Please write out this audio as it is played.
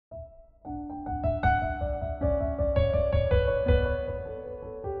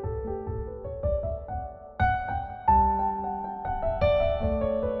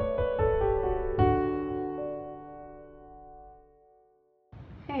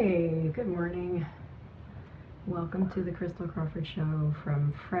Hey, good morning. Welcome to the Christel Crawford Show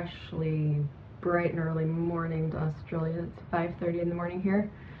from freshly bright and early morning to Australia. It's 5:30 in the morning here.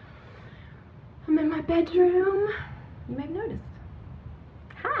 I'm in my bedroom. You may have noticed.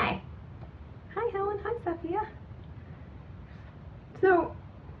 Hi. Hi, Helen. Hi, Sophia. So,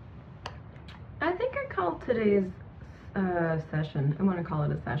 I think I called today's session. I want to call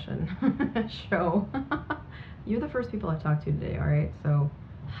it a session. Show. You're the first people I've talked to today, alright? So,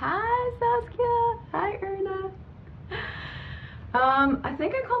 hi Saskia! Hi Erna! I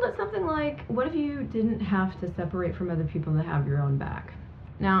think I called it something like, what if you didn't have to separate from other people to have your own back?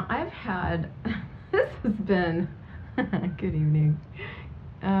 Now, I've had, this has been, good evening.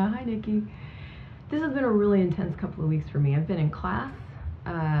 Hi Nikki. This has been a really intense couple of weeks for me. I've been in class,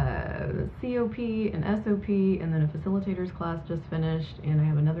 COP and SOP, and then a facilitators class just finished, and I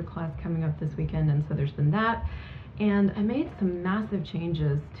have another class coming up this weekend, and so there's been that. And I made some massive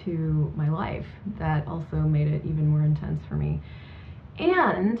changes to my life that also made it even more intense for me.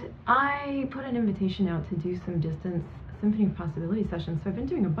 And I put an invitation out to do some distance Symphony of Possibility sessions, so I've been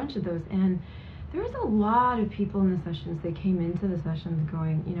doing a bunch of those, and there was a lot of people in the sessions. They came into the sessions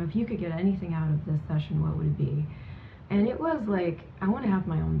going, you know, if you could get anything out of this session, what would it be? And it was like, I want to have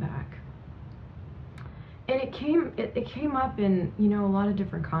my own back. And it came up in, you know, a lot of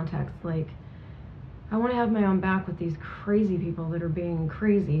different contexts. Like, I want to have my own back with these crazy people that are being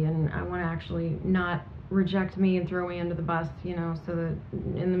crazy, and I want to actually not reject me and throw me under the bus, you know, so that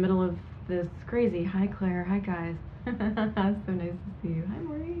in the middle of this crazy, hi Claire, hi guys, so nice to see you, hi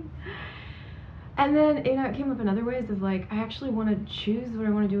Maureen. And then, you know, it came up in other ways of like, I actually want to choose what I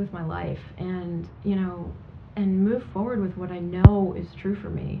want to do with my life, and, you know, and move forward with what I know is true for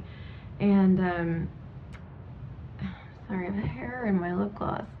me. And, sorry, I have hair in my lip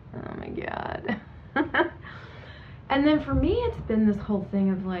gloss. Oh my God. And then for me, it's been this whole thing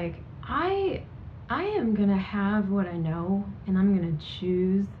of like, I am going to have what I know, and I'm going to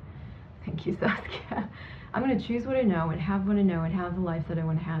choose, thank you Saskia, I'm going to choose what I know and have what I know and have the life that I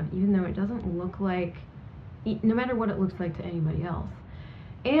want to have, even though it doesn't look like, no matter what it looks like to anybody else.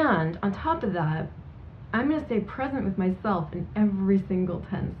 And on top of that, I'm going to stay present with myself in every single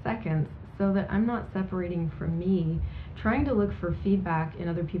 10 seconds so that I'm not separating from me, trying to look for feedback in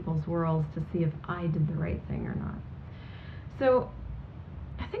other people's worlds to see if I did the right thing or not. So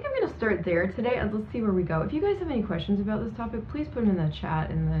I think I'm going to start there today. Let's see where we go. If you guys have any questions about this topic, please put them in the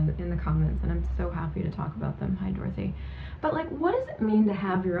chat, in the comments, and I'm so happy to talk about them. Hi, Dorothy. But like, what does it mean to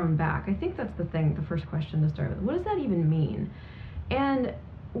have your own back? I think that's the thing, the first question to start with. What does that even mean? And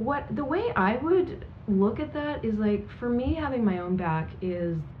the way I would look at that is like, for me, having my own back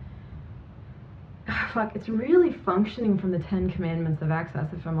is, it's really functioning from the 10 commandments of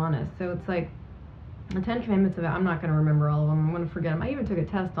access, if I'm honest. So it's like, the 10 commandments of it, I'm not going to remember all of them, I'm going to forget them. I even took a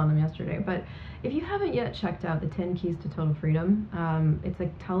test on them yesterday. But if you haven't yet checked out the 10 Keys to Total Freedom, it's a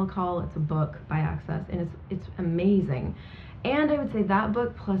telecall, it's a book by Access, and it's amazing. And I would say that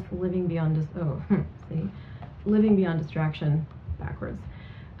book plus Living Beyond Distraction, backwards.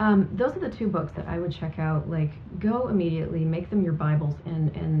 Those are the two books that I would check out. Like, go immediately, make them your Bibles,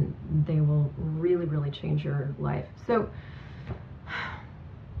 and they will really, really change your life. So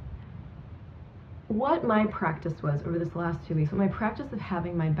what my practice was over this last 2 weeks, what my practice of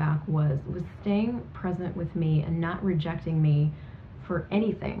having my back was staying present with me and not rejecting me for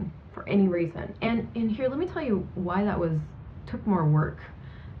anything, for any reason. And here, let me tell you why that took more work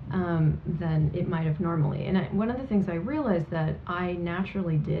than it might have normally. And one of the things I realized that I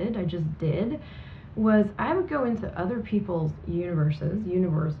naturally did, was I would go into other people's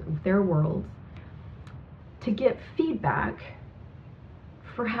their worlds, to get feedback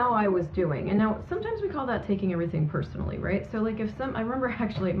for how I was doing. And now sometimes we call that taking everything personally, right? So like, I remember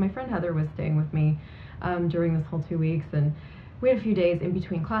actually my friend Heather was staying with me during this whole 2 weeks, and we had a few days in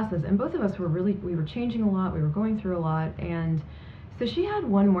between classes, and both of us we were changing a lot, we were going through a lot. And so she had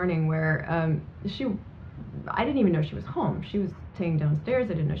one morning where I didn't even know she was home. She was staying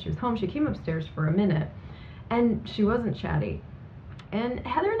downstairs, I didn't know she was home. She came upstairs for a minute, and she wasn't chatty. And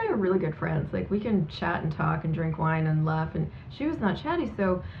Heather and I are really good friends. Like, we can chat and talk and drink wine and laugh, and she was not chatty,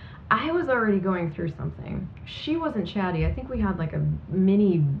 so I was already going through something. She wasn't chatty. I think we had like a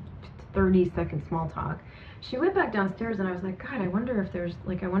mini 30-second small talk. She went back downstairs, and I was like, God, I wonder if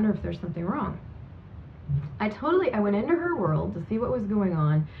there's something wrong. I went into her world to see what was going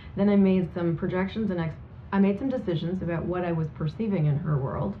on. Then I made some projections, and I made some decisions about what I was perceiving in her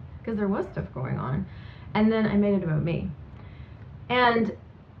world, because there was stuff going on. And then I made it about me. And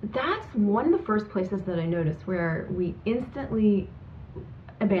that's one of the first places that I noticed where we instantly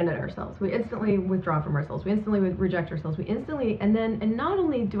abandon ourselves. We instantly withdraw from ourselves. We instantly reject ourselves. We instantly, and not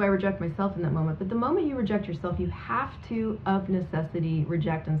only do I reject myself in that moment, but the moment you reject yourself, you have to, of necessity,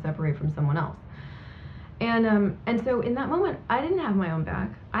 reject and separate from someone else. And so in that moment, I didn't have my own back.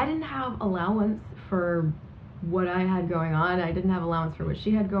 I didn't have allowance for what I had going on. I didn't have allowance for what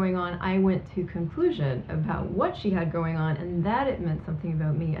she had going on. I went to conclusion about what she had going on, and that it meant something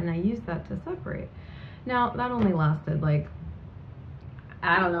about me, and I used that to separate. Now, that only lasted like,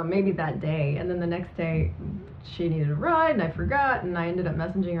 I don't know, maybe that day, and then the next day she needed a ride and I forgot, and I ended up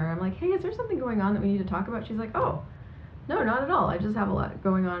messaging her. I'm like, hey, is there something going on that we need to talk about? She's like, oh, no, not at all. I just have a lot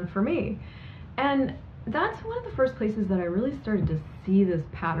going on for me. And that's one of the first places that I really started to see this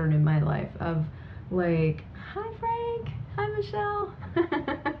pattern in my life of like, hi Frank, hi Michelle.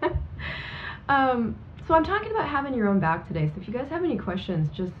 So I'm talking about having your own back today. So if you guys have any questions,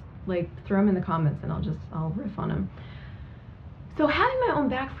 just like throw them in the comments and I'll riff on them. So having my own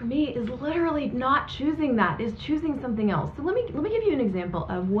back for me is literally not choosing that, is choosing something else. So let me give you an example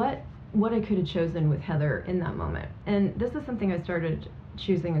of what I could have chosen with Heather in that moment. And this is something I started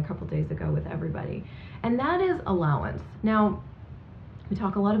choosing a couple days ago with everybody. And that is allowance. Now, we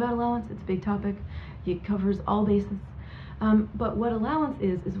talk a lot about allowance. It's a big topic. It covers all bases. But what allowance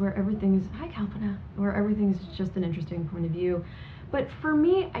is where everything is, hi Kalpana, where everything is just an interesting point of view. But for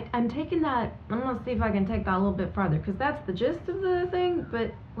me, I'm taking that, I'm gonna see if I can take that a little bit farther, because that's the gist of the thing.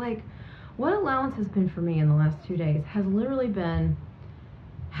 But like, what allowance has been for me in the last 2 days has literally been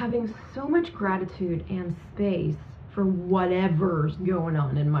having so much gratitude and space for whatever's going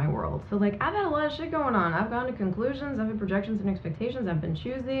on in my world. So like, I've had a lot of shit going on. I've gone to conclusions, I've had projections and expectations, I've been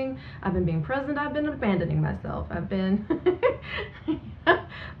choosing, I've been being present, I've been abandoning myself, I've been,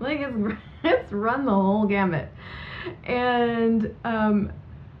 like it's run the whole gamut. And,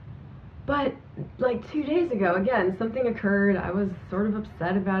 but like 2 days ago, again, something occurred, I was sort of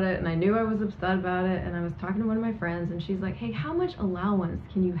upset about it, and I knew I was upset about it, and I was talking to one of my friends, and she's like, hey, how much allowance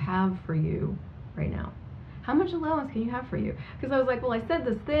can you have for you right now? How much allowance can you have for you? Because I was like, well, I said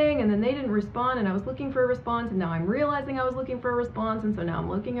this thing, and then they didn't respond, and I was looking for a response, and now I'm realizing I was looking for a response, and so now I'm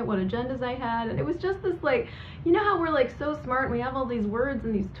looking at what agendas I had, and it was just this, like, you know how we're, like, so smart, and we have all these words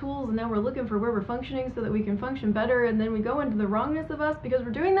and these tools, and now we're looking for where we're functioning so that we can function better, and then we go into the wrongness of us because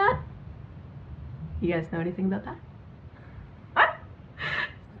we're doing that? You guys know anything about that?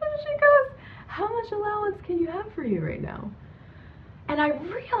 So she goes, how much allowance can you have for you right now? And I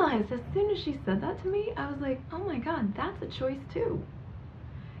realized as soon as she said that to me, I was like, oh my God, that's a choice too.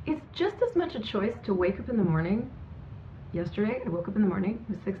 It's just as much a choice to wake up in the morning. Yesterday, I woke up in the morning,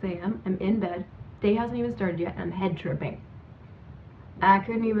 it was 6 a.m., I'm in bed, day hasn't even started yet, and I'm head tripping. I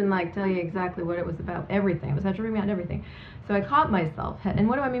couldn't even like tell you exactly what it was about, everything. I was head tripping about everything. So I caught myself, and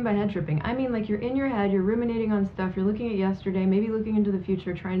what do I mean by head tripping? I mean like you're in your head, you're ruminating on stuff, you're looking at yesterday, maybe looking into the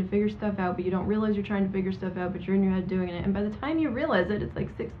future, trying to figure stuff out, but you don't realize you're trying to figure stuff out, but you're in your head doing it, and by the time you realize it, it's like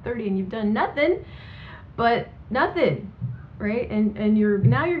 6:30 and you've done nothing, but nothing, right? And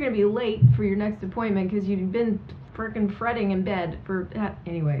now you're gonna be late for your next appointment because you've been freaking fretting in bed for,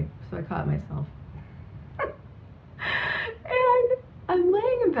 anyway, so I caught myself. And I'm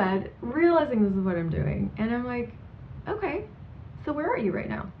laying in bed, realizing this is what I'm doing, and I'm like, okay, so where are you right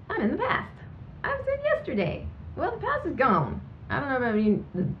now? I'm in the past. I was in yesterday. Well, the past is gone. I don't know about you.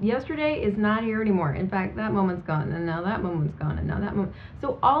 Yesterday is not here anymore. In fact, that moment's gone, and now that moment's gone, and now that moment.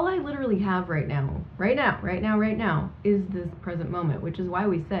 So all I literally have right now, is this present moment, which is why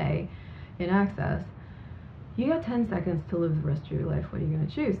we say in Access, you got 10 seconds to live the rest of your life. What are you going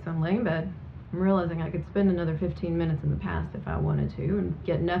to choose? So I'm laying in bed. I'm realizing I could spend another 15 minutes in the past if I wanted to and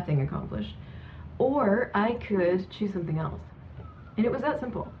get nothing accomplished. Or I could choose something else. And it was that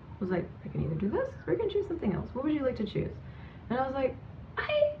simple. It was like, I can either do this or I can choose something else. What would you like to choose? And I was like,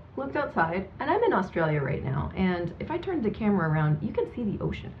 I looked outside, and I'm in Australia right now, and if I turned the camera around, you can see the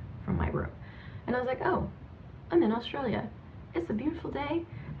ocean from my room. And I was like, oh, I'm in Australia. It's a beautiful day.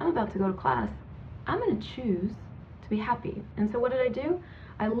 I'm about to go to class. I'm going to choose to be happy. And so what did I do?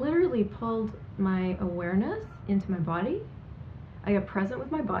 I literally pulled my awareness into my body. I got present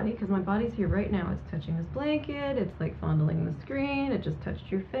with my body because my body's here right now. It's touching this blanket. It's like fondling the screen. It just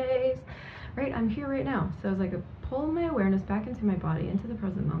touched your face, right? I'm here right now. So I was like, I pulled my awareness back into my body, into the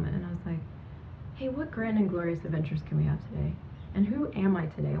present moment. And I was like, hey, what grand and glorious adventures can we have today? And who am I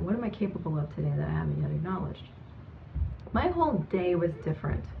today? And what am I capable of today that I haven't yet acknowledged? My whole day was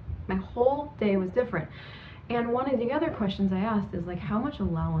different. My whole day was different. And one of the other questions I asked is like, how much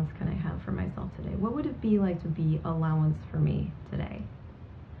allowance can I have for myself today? What would it be like to be allowance for me today?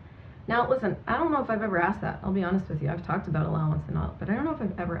 Now, listen, I don't know if I've ever asked that. I'll be honest with you. I've talked about allowance and all, but I don't know if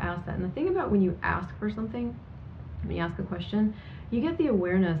I've ever asked that. And the thing about when you ask for something, when you ask a question, You get the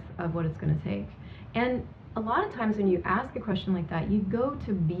awareness of what it's going to take. And a lot of times when you ask a question like that, you go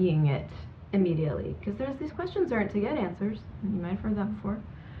to being it immediately, because these questions aren't to get answers. You might have heard that before.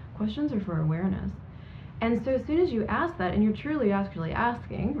 Questions are for awareness. And so as soon as you ask that, and you're truly actually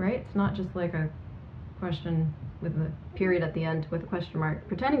asking, right? It's not just like a question with a period at the end with a question mark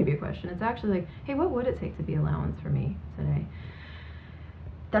pretending to be a question. It's actually like, hey, what would it take to be allowance for me today?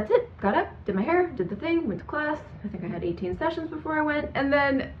 That's it. Got up, did my hair, did the thing, went to class. I think I had 18 sessions before I went. And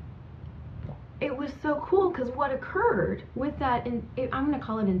then it was so cool, because what occurred with that, I'm going to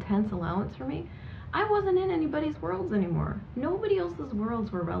call it intense allowance for me, I wasn't in anybody's worlds anymore. Nobody else's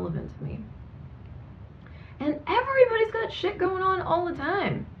worlds were relevant to me. And everybody's got shit going on all the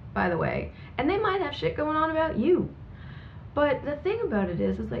time, by the way. And they might have shit going on about you. But the thing about it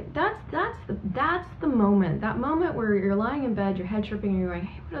is like, that's the moment, that moment where you're lying in bed, your head tripping, and you're going,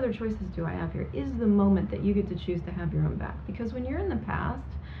 hey, what other choices do I have here, is the moment that you get to choose to have your own back. Because when you're in the past,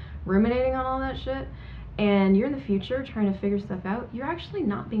 ruminating on all that shit, and you're in the future trying to figure stuff out, you're actually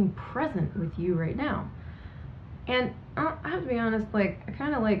not being present with you right now. And I have to be honest, like, I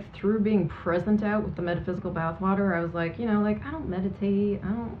kind of like threw being present out with the metaphysical bathwater. I was like, like, I don't meditate, I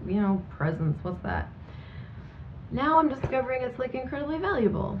don't, presence, what's that? Now I'm discovering it's like incredibly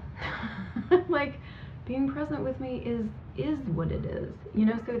valuable. Like, being present with me is what it is,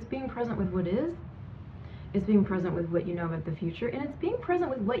 so it's being present with what is, it's being present with what you know about the future, and it's being present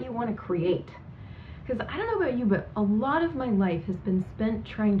with what you want to create. Because I don't know about you, but a lot of my life has been spent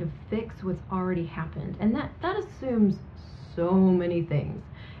trying to fix what's already happened. And that assumes so many things.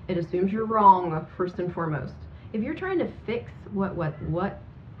 It assumes you're wrong, first and foremost. If you're trying to fix what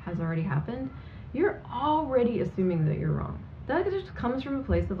has already happened, you're already assuming that you're wrong. That just comes from a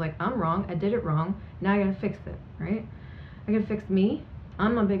place of like, I'm wrong, I did it wrong, now I gotta fix it, right? I gotta fix me,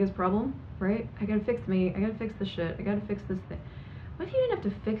 I'm my biggest problem, right? I gotta fix me, I gotta fix the shit, I gotta fix this thing. What if you didn't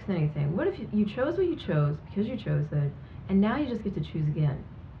have to fix anything? What if you chose what you chose because you chose it, and now you just get to choose again?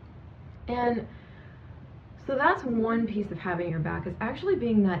 And so that's one piece of having your back, is actually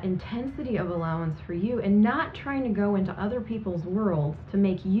being that intensity of allowance for you, and not trying to go into other people's worlds to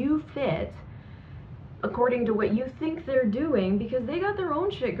make you fit according to what you think they're doing, because they got their own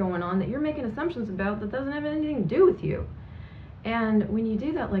shit going on that you're making assumptions about that doesn't have anything to do with you. And when you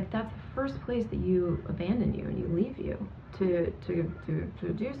do that, like, that's the first place that you abandon you and you leave you to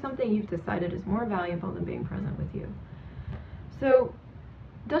do something you've decided is more valuable than being present with you. So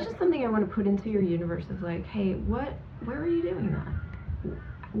that's just something I want to put into your universe, is like, hey, where are you doing that?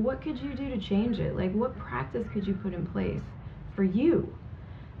 What could you do to change it? Like, what practice could you put in place for you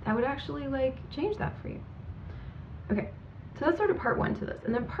that would actually, like, change that for you? Okay, so that's sort of part one to this.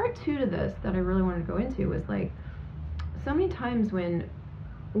 And then part two to this that I really wanted to go into was, like, so many times when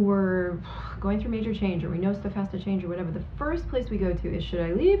we're going through major change, or we know stuff has to change or whatever, the first place we go to is, should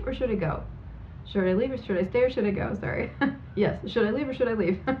I leave or should I go? Should I leave or should I stay or should I go? Sorry. Yes, should I leave or should I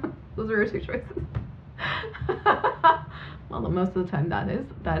leave? Those are our two choices. Well, most of the time that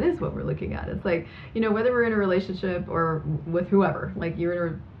is what we're looking at. It's like, whether we're in a relationship or with whoever, like you're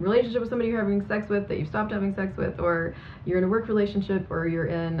in a relationship with somebody you're having sex with that you've stopped having sex with, or you're in a work relationship, or you're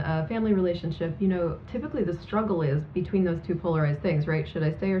in a family relationship, typically the struggle is between those two polarized things, right? Should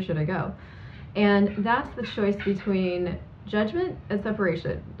I stay or should I go? And that's the choice between judgment and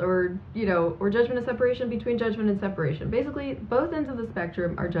separation, or judgment and separation, between judgment and separation. Basically, both ends of the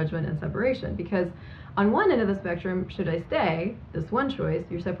spectrum are judgment and separation, because on one end of the spectrum, should I stay, this one choice,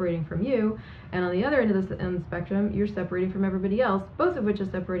 you're separating from you, and on the other end of the spectrum, you're separating from everybody else, both of which is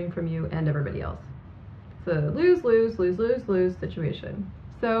separating from you and everybody else. It's a lose, lose, lose, lose, lose situation.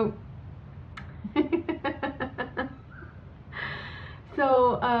 So,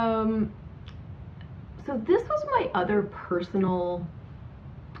 so this was my other personal,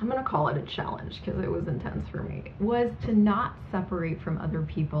 I'm going to call it a challenge because it was intense for me, was to not separate from other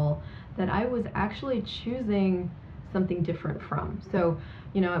people that I was actually choosing something different from. So,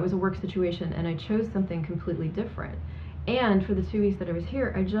 it was a work situation and I chose something completely different. And for the 2 weeks that I was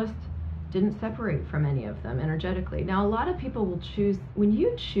here, I just didn't separate from any of them energetically. Now, a lot of people will choose, when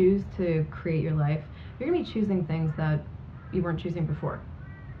you choose to create your life, you're going to be choosing things that you weren't choosing before.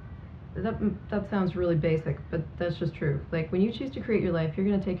 That sounds really basic, but that's just true. Like, when you choose to create your life, you're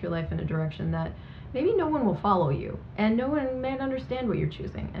going to take your life in a direction that maybe no one will follow you, and no one may understand what you're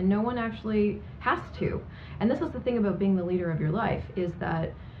choosing, and no one actually has to. And this is the thing about being the leader of your life, is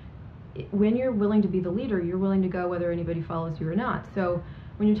that when you're willing to be the leader, you're willing to go whether anybody follows you or not. So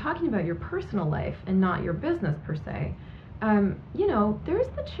when you're talking about your personal life and not your business per se, there's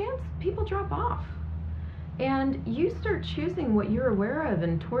the chance people drop off. And you start choosing what you're aware of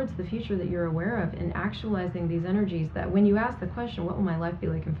and towards the future that you're aware of, and actualizing these energies that when you ask the question, what will my life be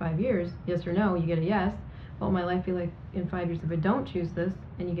like in 5 years? Yes or no, you get a yes. What will my life be like in 5 years if I don't choose this?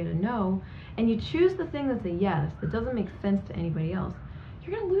 And you get a no. And you choose the thing that's a yes, that doesn't make sense to anybody else.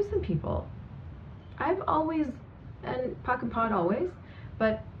 You're going to lose some people. I've always, and POC and POD always,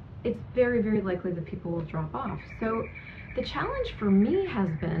 but it's very, very likely that people will drop off. So the challenge for me has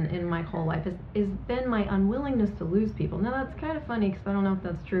been in my whole life is been my unwillingness to lose people. Now that's kind of funny because I don't know if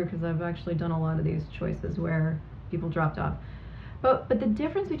that's true, because I've actually done a lot of these choices where people dropped off. But the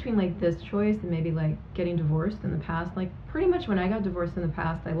difference between like this choice and maybe like getting divorced in the past, like pretty much when I got divorced in the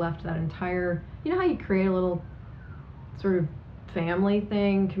past, I left that entire, you know how you create a little sort of family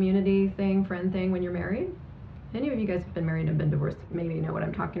thing, community thing, friend thing when you're married? Any of you guys have been married and been divorced, maybe you know what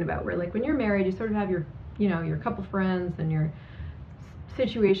I'm talking about, where like when you're married, you sort of have your, you know, your couple friends and your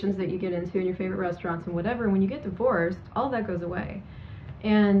situations that you get into and your favorite restaurants and whatever. And when you get divorced, all that goes away.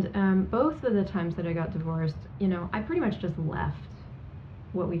 And both of the times that I got divorced, you know, I pretty much just left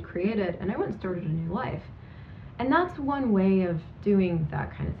what we created and I went and started a new life. And that's one way of doing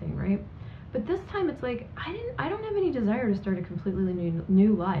that kind of thing, right? But this time it's like, I don't have any desire to start a completely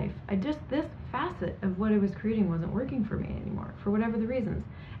new life. This facet of what I was creating wasn't working for me anymore, for whatever the reasons.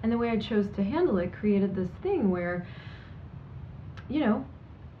 And the way I chose to handle it created this thing where, you know,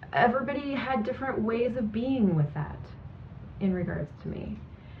 everybody had different ways of being with that in regards to me.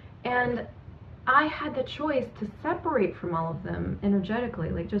 And I had the choice to separate from all of them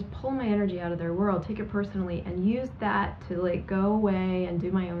energetically, like just pull my energy out of their world, take it personally, and use that to like go away and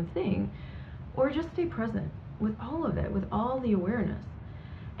do my own thing, or just stay present with all of it, with all the awareness.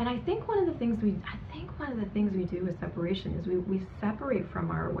 And I think one of the things we do with separation is we separate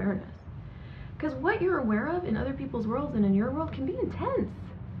from our awareness. Because what you're aware of in other people's worlds and in your world can be intense.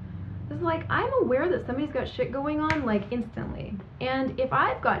 It's like, I'm aware that somebody's got shit going on like instantly. And if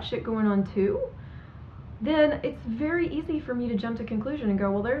I've got shit going on too, then it's very easy for me to jump to conclusion and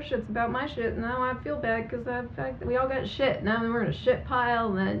go, well, their shit's about my shit, and now I feel bad because we all got shit. Now we're in a shit pile,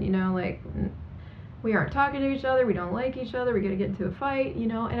 and then, you know, like, we aren't talking to each other, we don't like each other, we gotta get into a fight, you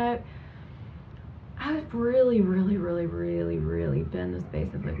know. And I've really, really, really, really, really been in the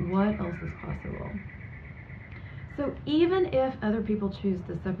space of like, what else is possible? So even if other people choose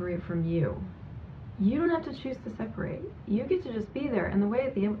to separate from you, you don't have to choose to separate. You get to just be there, and the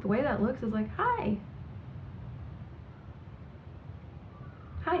way that looks is like, hi.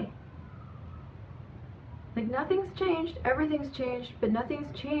 Hi. Like, nothing's changed, everything's changed, but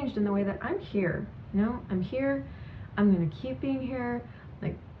nothing's changed in the way that I'm here. You know, I'm here, I'm gonna keep being here,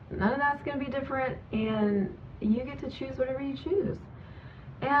 like, none of that's gonna be different, and you get to choose whatever you choose.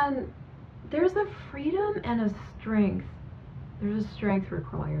 And there's a freedom and a strength. There's a strength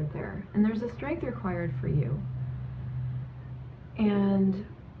required there, and there's a strength required for you. And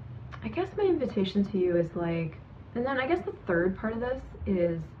I guess my invitation to you is like, and then I guess the third part of this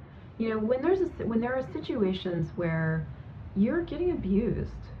is, you know, when there are situations where you're getting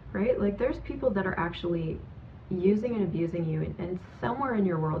abused, right? Like, there's people that are actually using and abusing you, and somewhere in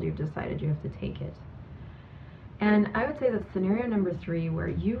your world you've decided you have to take it. And I would say that's scenario number 3, where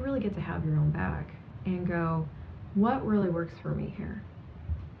you really get to have your own back and go, what really works for me here?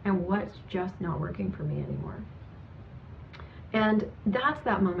 And what's just not working for me anymore? And that's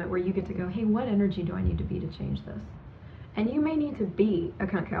that moment where you get to go, hey, what energy do I need to be to change this? And you may need to be a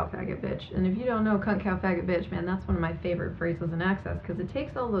cunt, cow, faggot, bitch. And if you don't know cunt, cow, faggot, bitch, man, that's one of my favorite phrases in Access, because it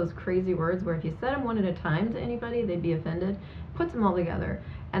takes all those crazy words where if you said them one at a time to anybody, they'd be offended, puts them all together,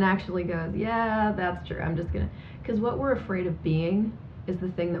 and actually goes, yeah, that's true, I'm just gonna, because what we're afraid of being is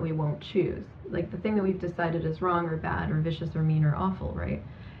the thing that we won't choose. Like the thing that we've decided is wrong or bad or vicious or mean or awful, right?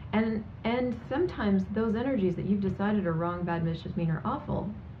 And sometimes those energies that you've decided are wrong, bad, vicious, mean, or awful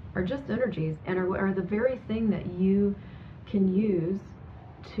are just energies, and are the very thing that you can use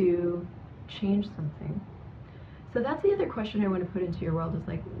to change something. So that's the other question I want to put into your world, is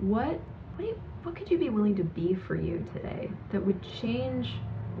like, what could you be willing to be for you today that would change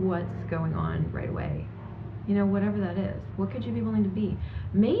what's going on right away? You know, whatever that is, what could you be willing to be?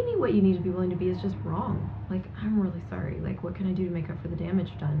 Maybe what you need to be willing to be is just wrong. Like, I'm really sorry. Like, what can I do to make up for the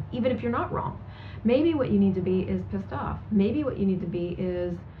damage done? Even if you're not wrong. Maybe what you need to be is pissed off. Maybe what you need to be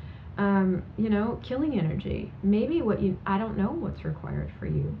is, you know, killing energy. Maybe I don't know what's required for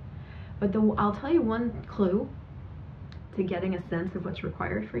you. But I'll tell you one clue to getting a sense of what's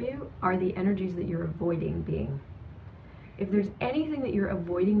required for you are the energies that you're avoiding being. If there's anything that you're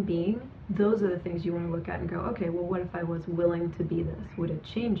avoiding being, those are the things you want to look at and go, okay, well, what if I was willing to be this? Would it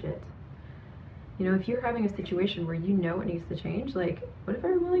change it? You know, if you're having a situation where you know it needs to change, like, what if I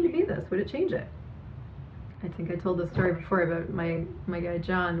were willing to be this? Would it change it? I think I told this story before about my guy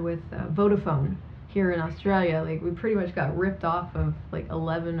John with Vodafone here in Australia. Like, we pretty much got ripped off of like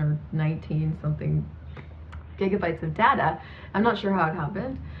 11 or 19 something gigabytes of data. I'm not sure how it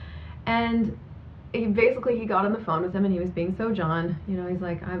happened. And he got on the phone with him, and he was being so John, you know, he's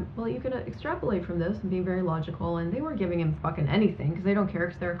like, well, you can extrapolate from this and be very logical. And they weren't giving him fucking anything, because they don't care,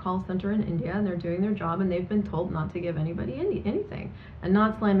 because they're a call center in India and they're doing their job, and they've been told not to give anybody anything. And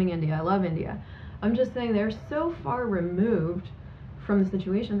not slamming India, I love India. I'm just saying they're so far removed from the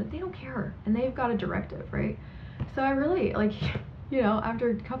situation that they don't care, and they've got a directive, right? So I really, like, you know, after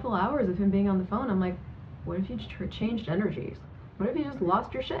a couple hours of him being on the phone, I'm like, what if you changed energies? What if you just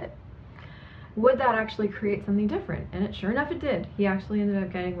lost your shit? Would that actually create something different? And it, sure enough, it did. He actually ended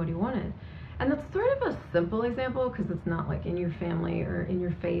up getting what he wanted. And that's sort of a simple example, because it's not like in your family or in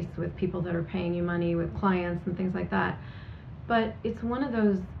your face with people that are paying you money, with clients and things like that. But it's one of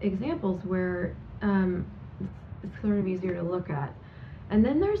those examples where it's sort of easier to look at. And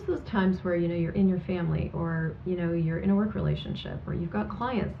then there's those times where, you know, you're in your family, or, you know, you're in a work relationship, or you've got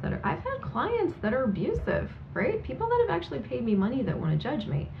clients that are, I've had clients that are abusive, right? People that have actually paid me money that want to judge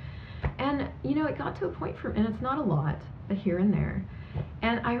me. And, you know, it got to a point and it's not a lot, but here and there.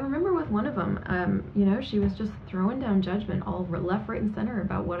 And I remember with one of them, you know, she was just throwing down judgment all left, right, and center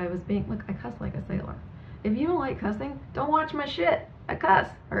about what I was being. Look, I cuss like a sailor. If you don't like cussing, don't watch my shit. I cuss,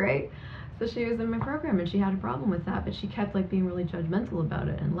 all right? So she was in my program, and she had a problem with that, but she kept like being really judgmental about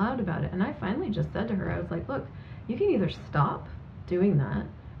it and loud about it. And I finally just said to her, I was like, look, you can either stop doing that,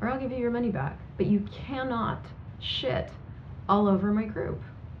 or I'll give you your money back. But you cannot shit all over my group.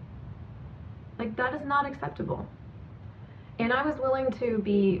 Like, that is not acceptable. And I was willing to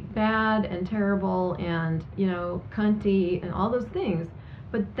be bad and terrible and, you know, cunty and all those things,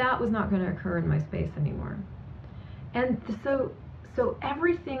 but that was not going to occur in my space anymore. And so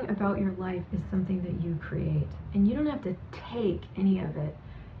everything about your life is something that you create, and you don't have to take any of it.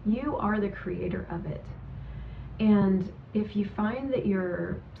 You are the creator of it. And if you find that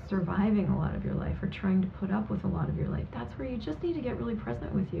you're surviving a lot of your life, or trying to put up with a lot of your life, that's where you just need to get really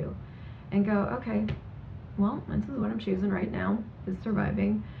present with you and go, okay, well, this is what I'm choosing right now, is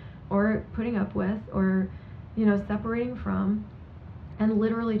surviving, or putting up with, or, you know, separating from, and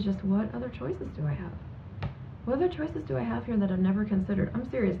literally just, what other choices do I have? What other choices do I have here that I've never considered? I'm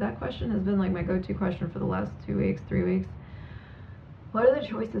serious, that question has been like my go-to question for the last 2 weeks, 3 weeks. What other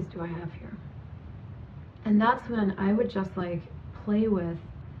choices do I have here? And that's when I would just like play with,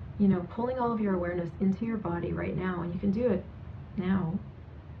 you know, pulling all of your awareness into your body right now, and you can do it now,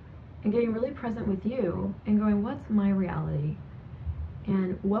 and getting really present with you and going, what's my reality?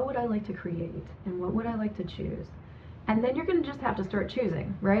 And what would I like to create? And what would I like to choose? And then you're going to just have to start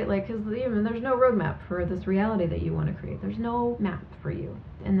choosing, right? Like, because there's no roadmap for this reality that you want to create. There's no map for you.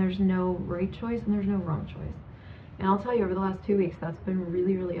 And there's no right choice, and there's no wrong choice. And I'll tell you, over the last 2 weeks, that's been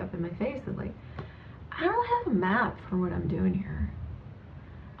really, really up in my face. Of like, I don't have a map for what I'm doing here.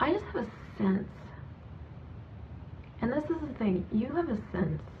 I just have a sense. And this is the thing, you have a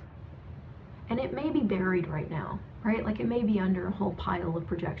sense. And it may be buried right now, right? Like, it may be under a whole pile of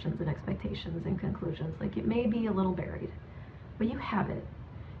projections and expectations and conclusions. Like, it may be a little buried, but you have it.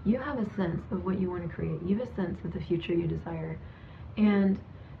 You have a sense of what you want to create. You have a sense of the future you desire. And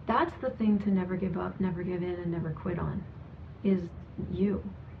that's the thing to never give up, never give in, and never quit on, is you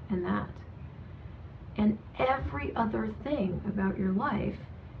and that. And every other thing about your life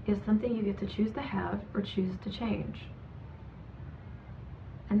is something you get to choose to have or choose to change.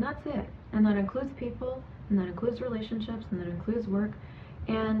 And that's it. And that includes people, and that includes relationships, and that includes work.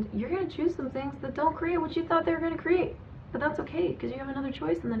 And you're going to choose some things that don't create what you thought they were going to create. But that's okay, because you have another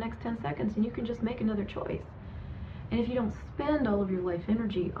choice in the next 10 seconds, and you can just make another choice. And if you don't spend all of your life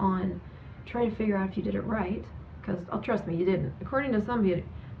energy on trying to figure out if you did it right, because, oh, trust me, you didn't. According to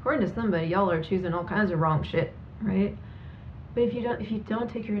somebody, y'all are choosing all kinds of wrong shit, right? But if you don't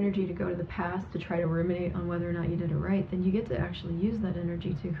take your energy to go to the past to try to ruminate on whether or not you did it right, then you get to actually use that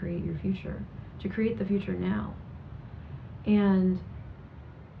energy to create your future, to create the future now. And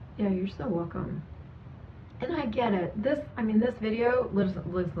yeah, you're so welcome. And I get it. This video,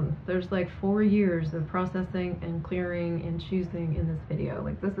 listen, there's like 4 years of processing and clearing and choosing in this video.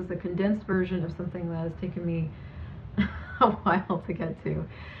 Like, this is a condensed version of something that has taken me a while to get to.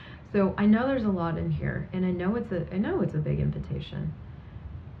 So I know there's a lot in here, and I know it's a big invitation.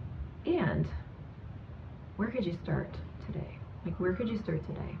 And where could you start today? Like, where could you start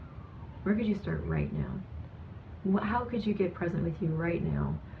today? Where could you start right now? How could you get present with you right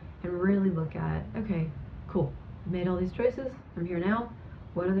now and really look at, okay, cool, I've made all these choices, I'm here now,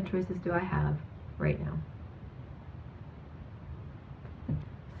 what other choices do I have right now?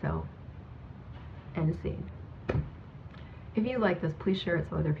 So End scene. If you like this, please share it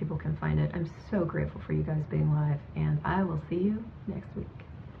so other people can find it. I'm so grateful for you guys being live, and I will see you next week.